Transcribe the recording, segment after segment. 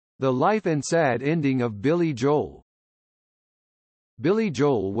The life and sad ending of Billy Joel. Billy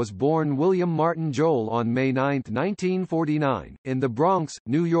Joel was born William Martin Joel on May 9, 1949, in the Bronx,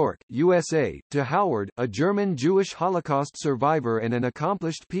 New York, USA, to Howard, a German-Jewish Holocaust survivor and an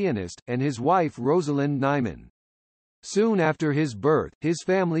accomplished pianist, and his wife Rosalind Nyman. Soon after his birth, his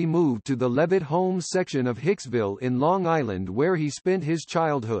family moved to the Levitt Homes section of Hicksville in Long Island, where he spent his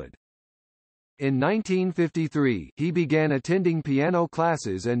childhood. In 1953, he began attending piano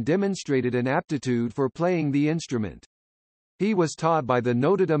classes and demonstrated an aptitude for playing the instrument. He was taught by the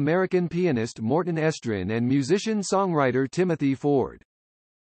noted American pianist Morton Estrin and musician-songwriter Timothy Ford.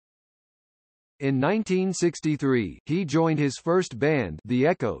 In 1963, he joined his first band, The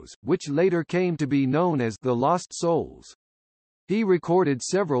Echoes, which later came to be known as The Lost Souls. He recorded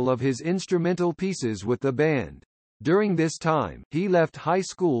several of his instrumental pieces with the band. During this time, he left high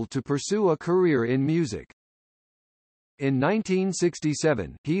school to pursue a career in music. In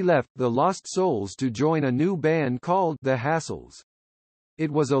 1967, he left The Lost Souls to join a new band called The Hassles.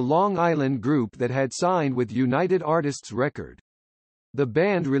 It was a Long Island group that had signed with United Artists Record. The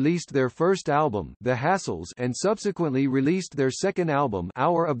band released their first album, The Hassles, and subsequently released their second album,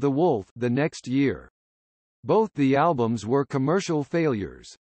 Hour of the Wolf, the next year. Both the albums were commercial failures.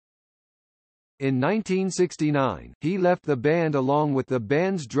 In 1969, he left the band along with the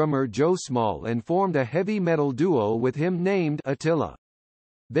band's drummer Joe Small and formed a heavy metal duo with him named Attila.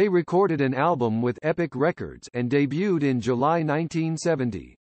 They recorded an album with Epic Records and debuted in July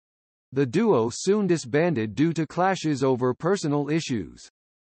 1970. The duo soon disbanded due to clashes over personal issues.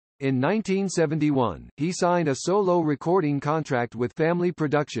 In 1971, he signed a solo recording contract with Family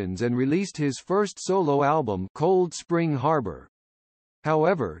Productions and released his first solo album, Cold Spring Harbor.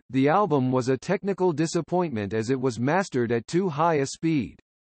 However, the album was a technical disappointment as it was mastered at too high a speed.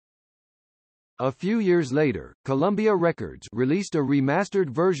 A few years later, Columbia Records released a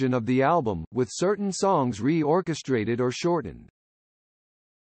remastered version of the album, with certain songs re-orchestrated or shortened.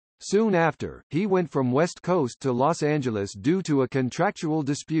 Soon after, he went from West Coast to Los Angeles due to a contractual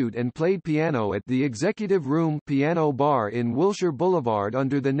dispute and played piano at the Executive Room Piano Bar in Wilshire Boulevard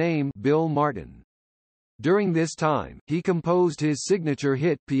under the name Bill Martin. During this time, he composed his signature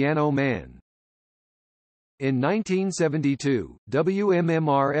hit, Piano Man. In 1972,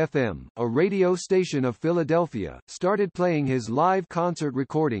 WMMR-FM, a radio station of Philadelphia, started playing his live concert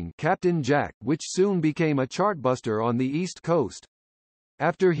recording, Captain Jack, which soon became a chartbuster on the East Coast.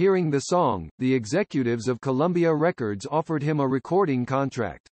 After hearing the song, the executives of Columbia Records offered him a recording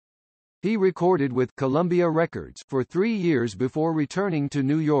contract. He recorded with Columbia Records for 3 years before returning to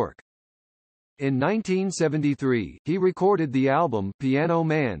New York. In 1973, he recorded the album Piano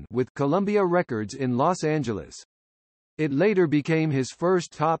Man with Columbia Records in Los Angeles. It later became his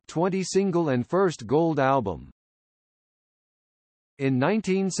first top 20 single and first gold album. In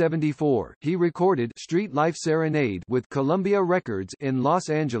 1974, he recorded Street Life Serenade with Columbia Records in Los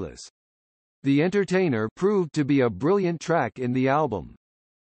Angeles. The Entertainer proved to be a brilliant track in the album.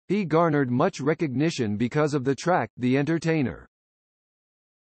 He garnered much recognition because of the track, The Entertainer.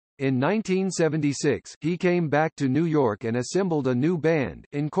 In 1976, he came back to New York and assembled a new band,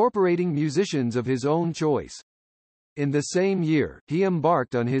 incorporating musicians of his own choice. In the same year, he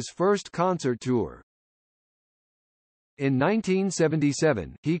embarked on his first concert tour. In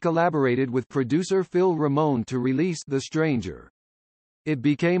 1977, he collaborated with producer Phil Ramone to release The Stranger. It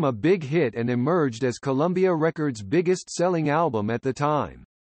became a big hit and emerged as Columbia Records' biggest-selling album at the time.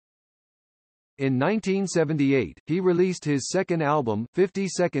 In 1978, he released his second album,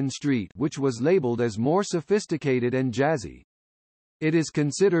 52nd Street, which was labeled as more sophisticated and jazzy. It is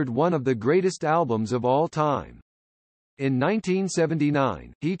considered one of the greatest albums of all time. In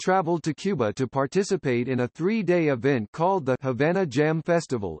 1979, he traveled to Cuba to participate in a 3-day event called the Havana Jam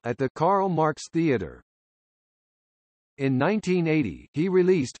Festival at the Karl Marx Theater. In 1980, he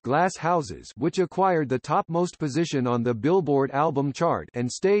released Glass Houses, which acquired the topmost position on the Billboard album chart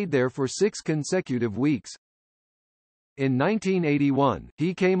and stayed there for 6 consecutive weeks. In 1981,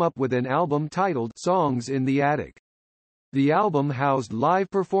 he came up with an album titled Songs in the Attic. The album housed live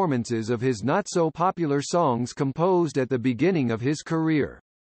performances of his not-so-popular songs composed at the beginning of his career.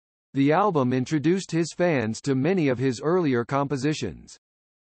 The album introduced his fans to many of his earlier compositions.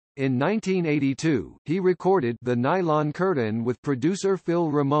 In 1982, he recorded The Nylon Curtain with producer Phil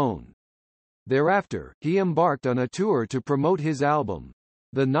Ramone. Thereafter, he embarked on a tour to promote his album.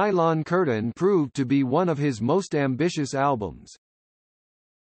 The Nylon Curtain proved to be one of his most ambitious albums.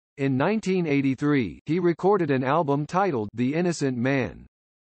 In 1983, he recorded an album titled The Innocent Man.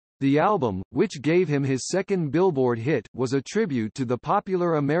 The album, which gave him his second Billboard hit, was a tribute to the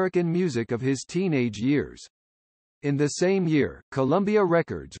popular American music of his teenage years. In the same year, Columbia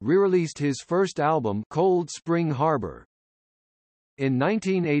Records re-released his first album, Cold Spring Harbor. In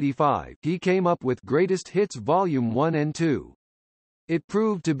 1985, he came up with Greatest Hits Volume 1 and 2. It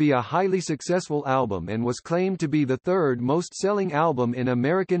proved to be a highly successful album and was claimed to be the third most-selling album in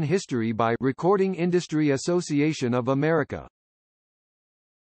American history by Recording Industry Association of America.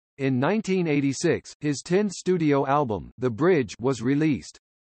 In 1986, his 10th studio album, The Bridge, was released.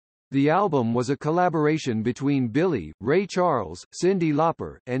 The album was a collaboration between Billy, Ray Charles, Cyndi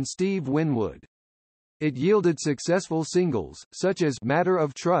Lauper, and Steve Winwood. It yielded successful singles, such as Matter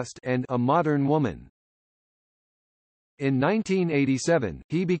of Trust and A Modern Woman. In 1987,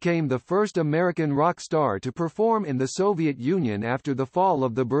 he became the first American rock star to perform in the Soviet Union after the fall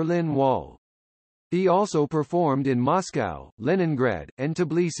of the Berlin Wall. He also performed in Moscow, Leningrad, and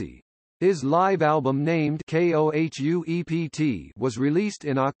Tbilisi. His live album named KOHUEPT was released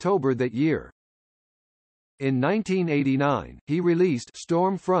in October that year. In 1989, he released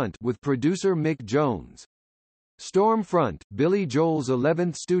Storm Front with producer Mick Jones. Storm Front, Billy Joel's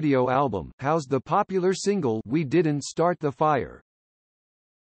 11th studio album, housed the popular single We Didn't Start the Fire.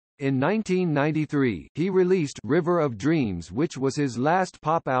 In 1993, he released River of Dreams, which was his last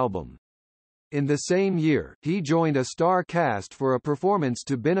pop album. In the same year, he joined a star cast for a performance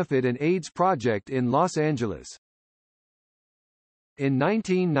to benefit an AIDS project in Los Angeles. In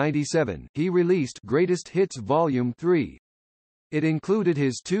 1997, he released Greatest Hits Volume 3. It included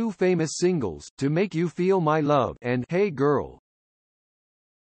his two famous singles, To Make You Feel My Love and Hey Girl.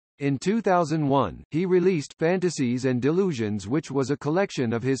 In 2001, he released Fantasies and Delusions, which was a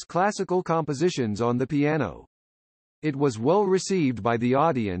collection of his classical compositions on the piano. It was well received by the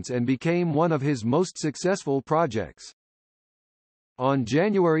audience and became one of his most successful projects. On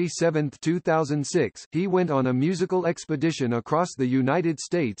January 7, 2006, he went on a musical expedition across the United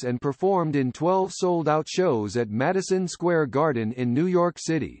States and performed in 12 sold-out shows at Madison Square Garden in New York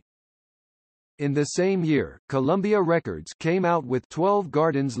City. In the same year, Columbia Records came out with 12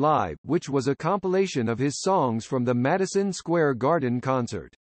 Gardens Live, which was a compilation of his songs from the Madison Square Garden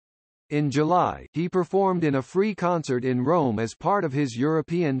concert. In July, he performed in a free concert in Rome as part of his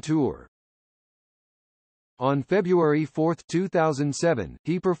European tour. On February 4, 2007,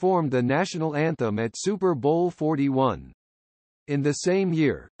 he performed the national anthem at Super Bowl 41. In the same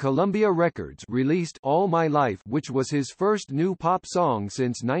year, Columbia Records released All My Life, which was his first new pop song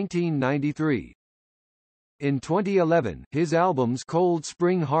since 1993. In 2011, his albums Cold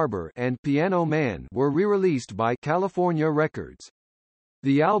Spring Harbor and Piano Man were re-released by California Records.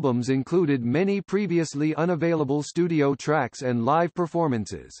 The albums included many previously unavailable studio tracks and live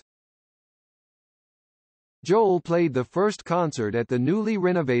performances. Joel played the first concert at the newly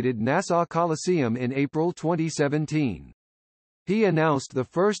renovated Nassau Coliseum in April 2017. He announced the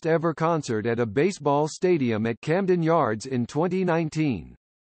first ever concert at a baseball stadium at Camden Yards in 2019.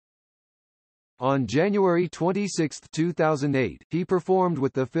 On January 26, 2008, he performed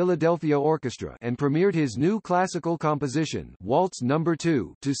with the Philadelphia Orchestra and premiered his new classical composition, Waltz No.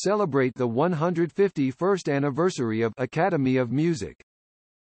 2, to celebrate the 151st anniversary of Academy of Music.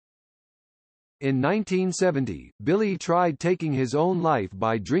 In 1970, Billy tried taking his own life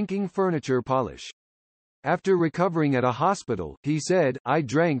by drinking furniture polish. After recovering at a hospital, he said, "I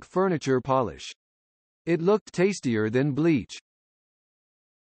drank furniture polish. It looked tastier than bleach."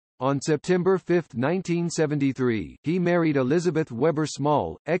 On September 5, 1973, he married Elizabeth Weber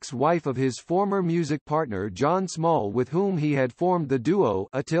Small, ex-wife of his former music partner John Small, with whom he had formed the duo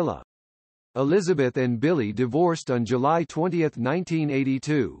Attila. Elizabeth and Billy divorced on July 20,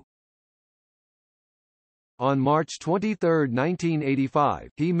 1982. On March 23, 1985,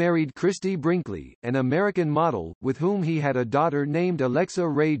 he married Christy Brinkley, an American model, with whom he had a daughter named Alexa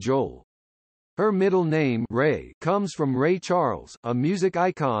Ray Joel. Her middle name, Ray, comes from Ray Charles, a music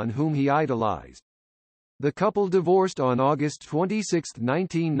icon whom he idolized. The couple divorced on August 26,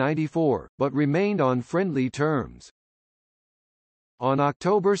 1994, but remained on friendly terms. On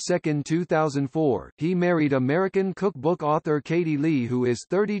October 2, 2004, he married American cookbook author Katie Lee, who is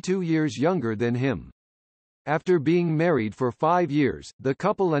 32 years younger than him. After being married for 5 years, the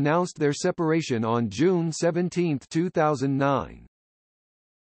couple announced their separation on June 17, 2009.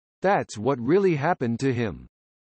 That's what really happened to him.